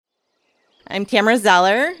I'm Tamara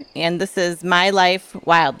Zeller, and this is My Life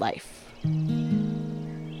Wildlife.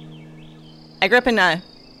 I grew up in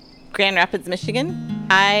Grand Rapids, Michigan.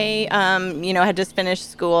 I, had just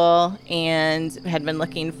finished school and had been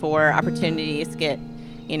looking for opportunities to get,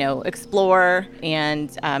 explore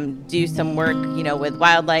and do some work, with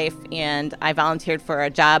wildlife. And I volunteered for a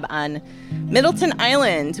job on Middleton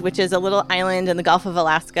Island, which is a little island in the Gulf of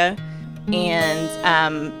Alaska.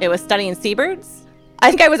 And it was studying seabirds. I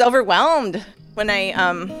think I was overwhelmed when I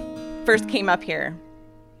first came up here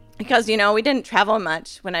because, we didn't travel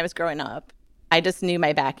much when I was growing up. I just knew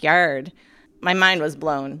my backyard. My mind was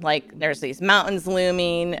blown. Like, there's these mountains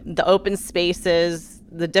looming, the open spaces,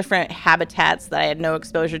 the different habitats that I had no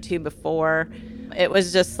exposure to before. It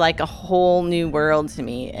was just like a whole new world to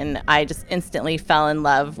me. And I just instantly fell in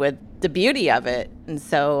love with the beauty of it. And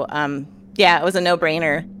so, it was a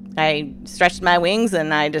no-brainer. I stretched my wings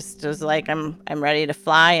and I just was like, I'm ready to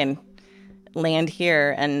fly and land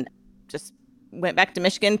here, and just went back to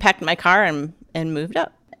Michigan, packed my car and moved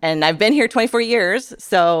up. And I've been here 24 years,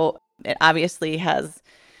 so it obviously has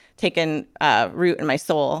taken root in my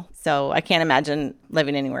soul. So I can't imagine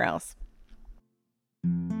living anywhere else.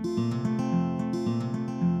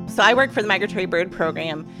 So I work for the Migratory Bird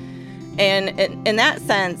Program. And in that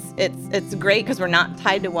sense, it's great because we're not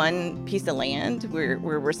tied to one piece of land. We're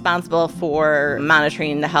responsible for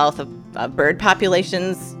monitoring the health of bird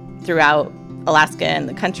populations throughout Alaska and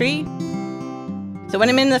the country. So when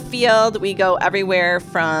I'm in the field, we go everywhere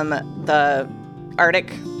from the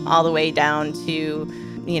Arctic all the way down to,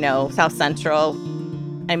 South Central.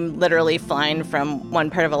 I'm literally flying from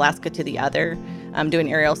one part of Alaska to the other,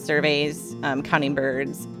 doing aerial surveys, counting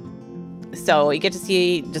birds. So you get to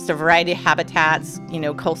see just a variety of habitats,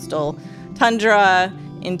 coastal tundra,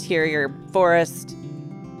 interior forest.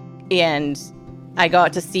 And I go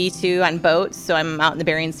out to sea too on boats. So I'm out in the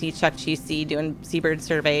Bering Sea, Chukchi Sea, doing seabird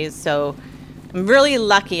surveys. So I'm really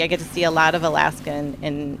lucky. I get to see a lot of Alaska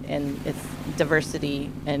and its diversity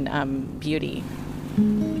and beauty.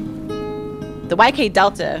 The YK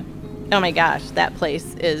Delta, oh my gosh, that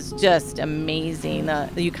place is just amazing. The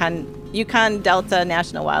Yukon Delta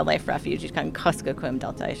National Wildlife Refuge, Yukon-Kuskokwim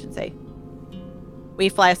Delta, I should say. We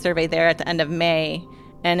fly a survey there at the end of May,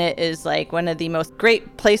 and it is like one of the most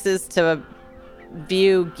great places to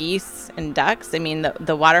view geese and ducks. I mean,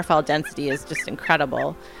 the waterfall density is just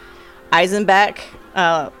incredible. Eisenbeck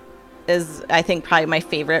is, I think, probably my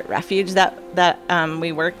favorite refuge that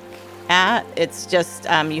we work at. It's just,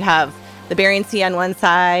 you have the Bering Sea on one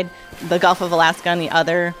side, the Gulf of Alaska on the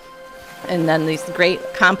other, and then these great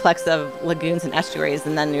complex of lagoons and estuaries,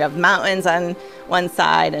 and then you have mountains on one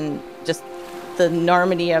side, and just the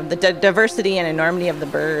enormity of the diversity and enormity of the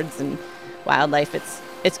birds and wildlife.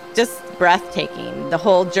 It's just breathtaking. The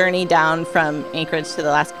whole journey down from Anchorage to the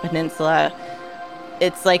Alaska Peninsula,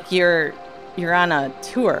 it's like you're on a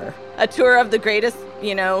tour of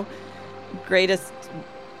the greatest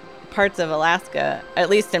parts of Alaska.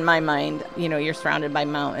 At least in my mind, you're surrounded by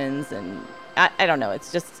mountains, and I don't know.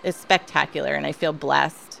 It's spectacular, and I feel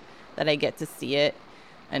blessed that I get to see it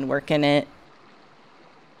and work in it.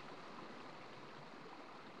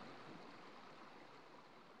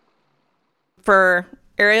 For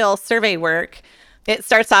aerial survey work, it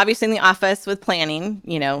starts obviously in the office with planning.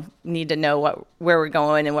 Need to know where we're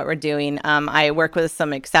going and what we're doing. I work with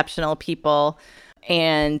some exceptional people.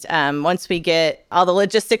 And once we get all the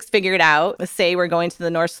logistics figured out, let's say we're going to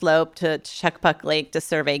the North Slope to Chukpuk Lake to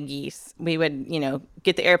survey geese, we would,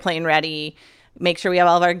 get the airplane ready, make sure we have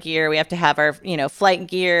all of our gear. We have to have our, flight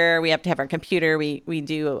gear. We have to have our computer. We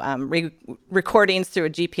do recordings through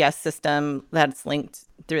a GPS system that's linked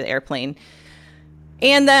through the airplane.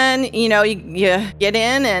 And then, you get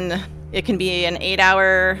in, and it can be an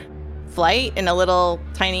 8-hour flight in a little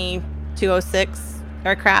tiny 206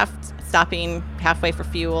 aircraft, stopping halfway for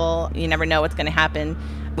fuel. You never know what's going to happen.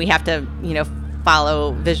 We have to,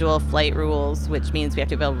 follow visual flight rules, which means we have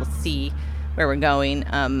to be able to see where we're going.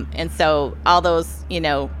 And so all those,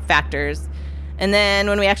 factors. And then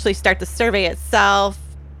when we actually start the survey itself,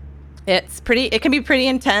 it can be pretty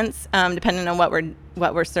intense, depending on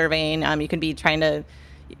what we're surveying. You can be trying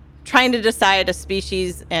to decide a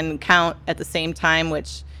species and count at the same time,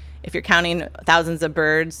 which if you're counting thousands of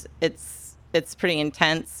birds, it's pretty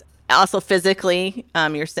intense. Also physically,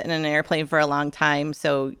 you're sitting in an airplane for a long time,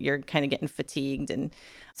 so you're kind of getting fatigued. And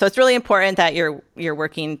so it's really important that you're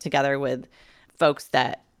working together with folks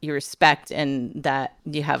that you respect and that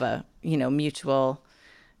you have a, mutual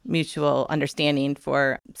understanding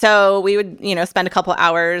for. So we would, spend a couple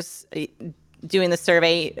hours doing the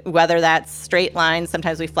survey, whether that's straight lines.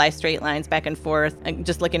 Sometimes we fly straight lines back and forth, and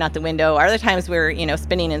just looking out the window. Other times we're,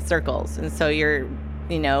 spinning in circles. And so you're,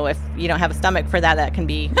 if you don't have a stomach for that, that can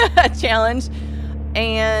be a challenge.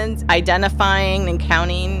 And identifying and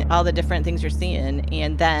counting all the different things you're seeing.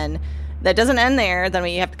 And then that doesn't end there. Then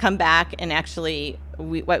we have to come back and actually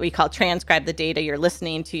what we call transcribe the data. You're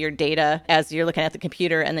listening to your data as you're looking at the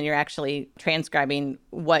computer, and then you're actually transcribing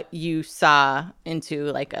what you saw into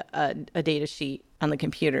like a data sheet on the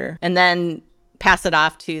computer, and then pass it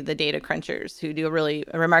off to the data crunchers who do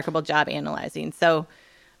a remarkable job analyzing. So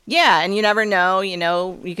yeah, and you never know,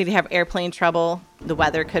 you could have airplane trouble. The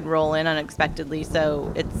weather could roll in unexpectedly.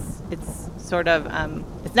 So it's sort of,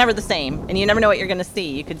 it's never the same. And you never know what you're going to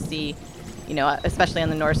see. You could see, especially on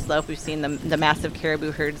the North Slope, we've seen the massive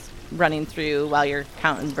caribou herds running through while you're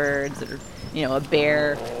counting birds, or, a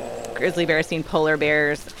bear, grizzly bear seeing polar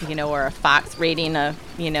bears, or a fox raiding a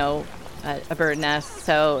bird nest.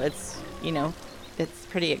 So it's, it's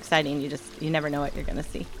pretty exciting. You never know what you're going to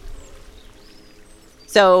see.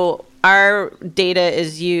 So our data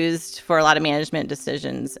is used for a lot of management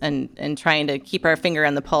decisions and trying to keep our finger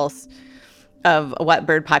on the pulse of what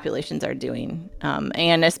bird populations are doing.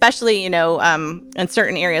 And especially, in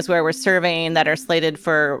certain areas where we're surveying that are slated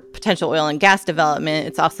for potential oil and gas development,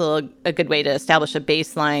 it's also a good way to establish a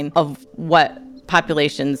baseline of what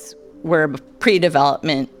populations were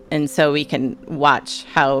pre-development. And so we can watch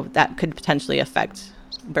how that could potentially affect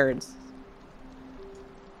birds.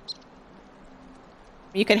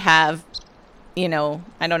 You could have,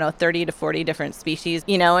 30 to 40 different species,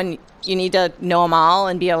 and you need to know them all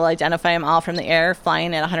and be able to identify them all from the air,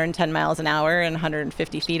 flying at 110 miles an hour and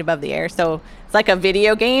 150 feet above the air. So it's like a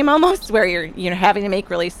video game almost, where you're having to make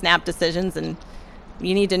really snap decisions, and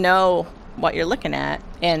you need to know what you're looking at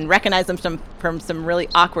and recognize them from some really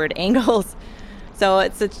awkward angles. So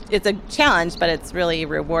it's a challenge, but it's really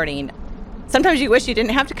rewarding. Sometimes you wish you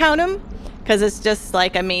didn't have to count them, because it's just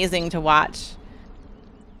like amazing to watch.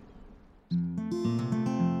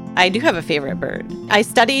 I do have a favorite bird. I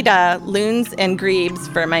studied loons and grebes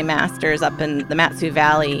for my master's up in the Mat-Su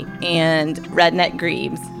Valley, and redneck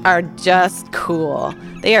grebes are just cool.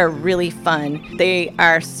 They are really fun. They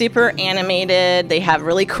are super animated. They have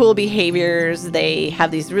really cool behaviors. They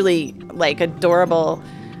have these really adorable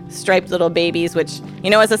striped little babies, which,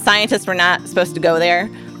 as a scientist, we're not supposed to go there.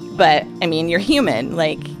 But I mean, you're human.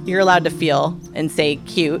 You're allowed to feel and say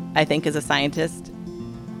cute, I think, as a scientist.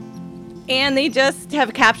 And they just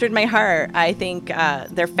have captured my heart. I think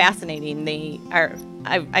they're fascinating.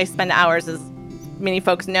 I spend hours, as many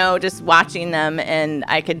folks know, just watching them, and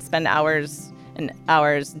I could spend hours and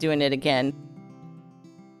hours doing it again.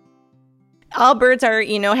 All birds are,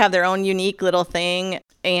 have their own unique little thing.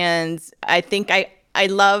 And I think I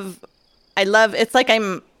love, it's like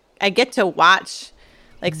I get to watch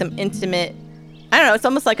some intimate, I don't know, it's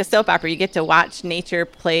almost like a soap opera. You get to watch nature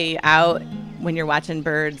play out when you're watching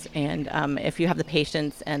birds, and if you have the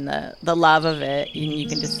patience and the love of it, you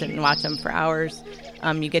can just sit and watch them for hours.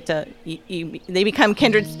 You get to, they become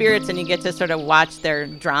kindred spirits, and you get to sort of watch their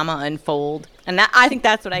drama unfold. And I think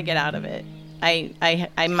that's what I get out of it.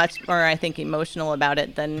 I'm much more, I think, emotional about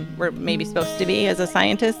it than we're maybe supposed to be as a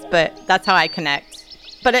scientist, but that's how I connect.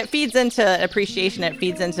 But it feeds into appreciation. It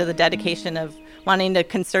feeds into the dedication of wanting to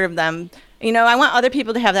conserve them. I want other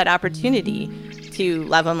people to have that opportunity to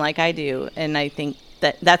love them like I do. And I think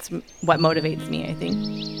that's what motivates me, I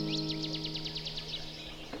think.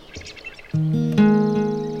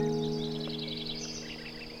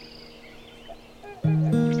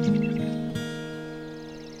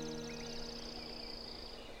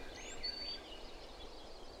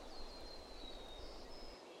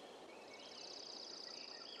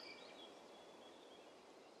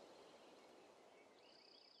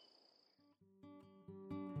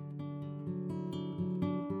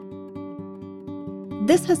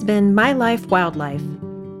 This has been My Life Wildlife,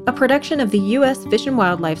 a production of the U.S. Fish and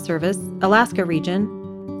Wildlife Service, Alaska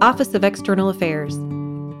Region, Office of External Affairs.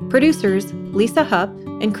 Producers Lisa Hupp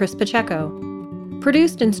and Chris Pacheco.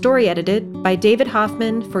 Produced and story edited by David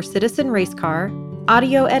Hoffman for Citizen Racecar,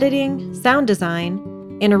 audio editing, sound design,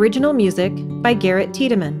 and original music by Garrett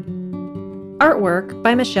Tiedemann. Artwork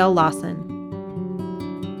by Michelle Lawson.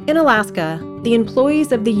 In Alaska, the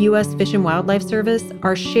employees of the U.S. Fish and Wildlife Service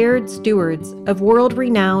are shared stewards of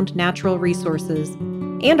world-renowned natural resources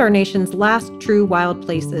and our nation's last true wild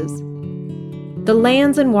places. The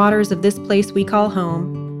lands and waters of this place we call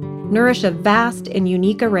home nourish a vast and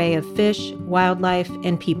unique array of fish, wildlife,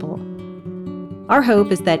 and people. Our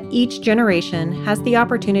hope is that each generation has the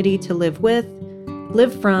opportunity to live with,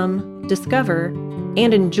 live from, discover,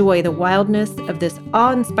 and enjoy the wildness of this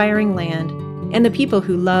awe-inspiring land and the people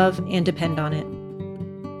who love and depend on it.